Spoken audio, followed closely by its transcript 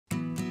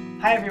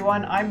Hi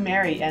everyone, I'm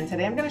Mary and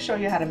today I'm going to show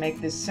you how to make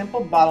this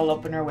simple bottle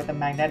opener with a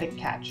magnetic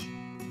catch.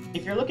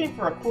 If you're looking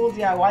for a cool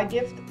DIY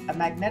gift, a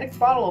magnetic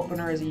bottle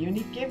opener is a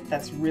unique gift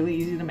that's really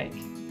easy to make.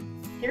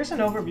 Here's an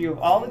overview of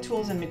all the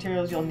tools and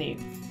materials you'll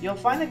need. You'll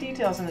find the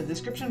details in the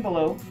description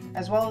below,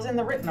 as well as in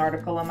the written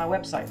article on my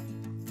website.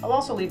 I'll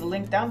also leave a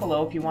link down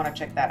below if you want to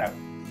check that out.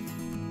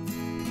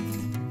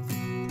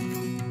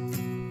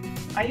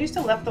 I used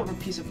a leftover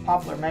piece of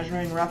poplar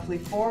measuring roughly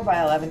 4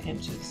 by 11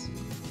 inches.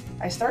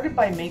 I started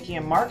by making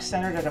a mark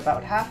centered at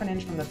about ½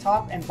 inch from the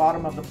top and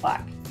bottom of the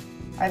plaque.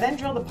 I then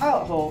drilled a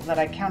pilot hole that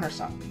I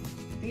countersunk.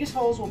 These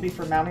holes will be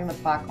for mounting the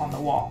plaque on the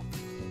wall.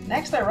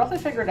 Next, I roughly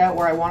figured out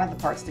where I wanted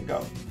the parts to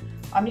go.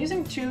 I'm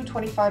using two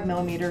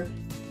 25mm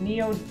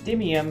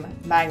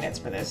neodymium magnets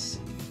for this.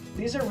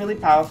 These are really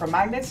powerful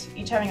magnets,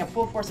 each having a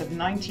pull force of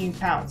 19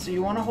 pounds, so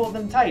you want to hold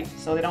them tight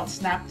so they don't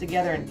snap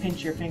together and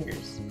pinch your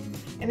fingers.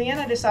 In the end,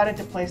 I decided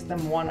to place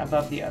them one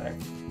above the other.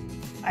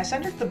 I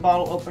centered the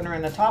bottle opener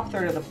in the top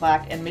third of the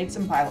plaque and made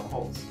some pilot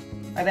holes.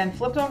 I then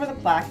flipped over the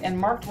plaque and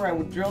marked where I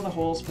would drill the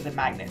holes for the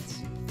magnets.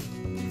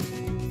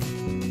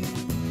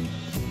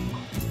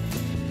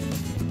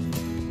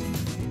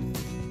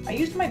 I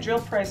used my drill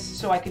press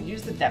so I could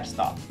use the depth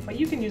stop, but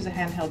you can use a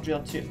handheld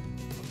drill too.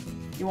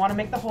 You want to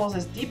make the holes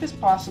as deep as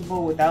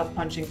possible without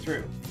punching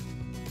through.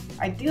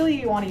 Ideally,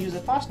 you want to use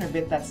a Forstner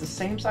bit that's the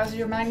same size as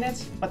your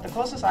magnets, but the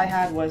closest I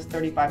had was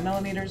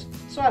 35mm,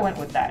 so I went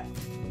with that.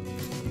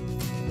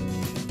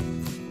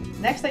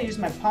 Next, I used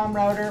my palm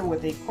router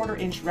with a 1/4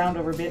 inch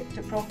roundover bit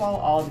to profile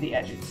all of the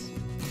edges.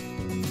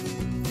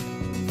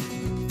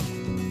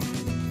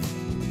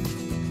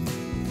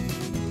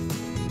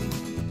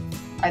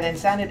 I then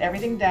sanded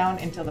everything down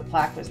until the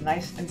plaque was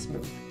nice and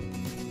smooth.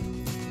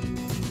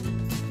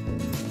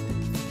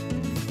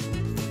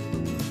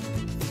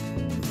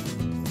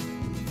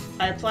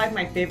 I applied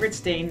my favorite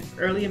stain,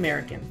 Early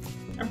American.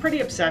 I'm pretty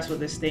obsessed with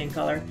this stain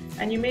color,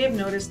 and you may have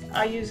noticed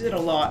I use it a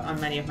lot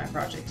on many of my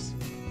projects.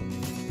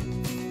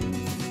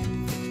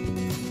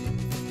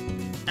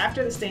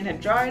 After the stain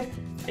had dried,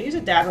 I use a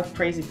dab of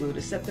crazy glue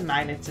to set the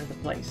magnets into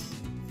place.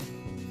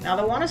 Now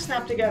they'll want to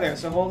snap together,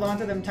 so hold on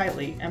to them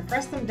tightly and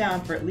press them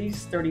down for at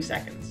least 30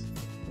 seconds.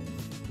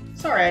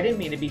 Sorry, I didn't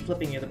mean to be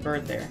flipping you the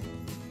bird there.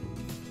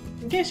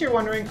 In case you're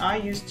wondering, I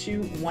use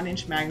two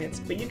 1-inch magnets,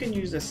 but you can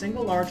use a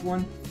single large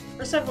one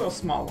or several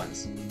small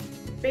ones.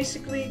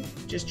 Basically,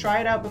 just try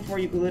it out before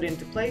you glue it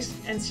into place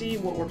and see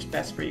what works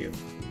best for you.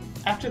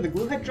 After the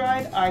glue had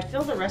dried, I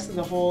filled the rest of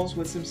the holes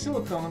with some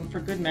silicone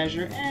for good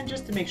measure and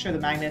just to make sure the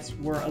magnets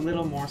were a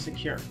little more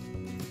secure.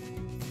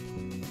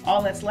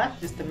 All that's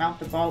left is to mount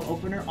the bottle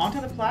opener onto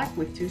the plaque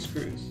with 2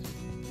 screws.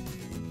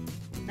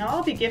 Now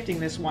I'll be gifting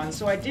this one,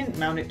 so I didn't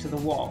mount it to the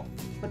wall,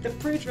 but the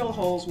pre-drill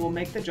holes will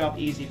make the job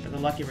easy for the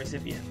lucky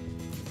recipient.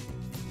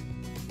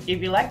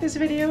 If you like this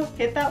video,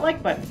 hit that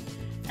like button,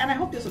 and I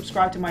hope you'll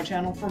subscribe to my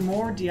channel for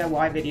more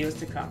DIY videos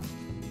to come.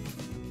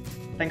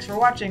 Thanks for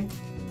watching!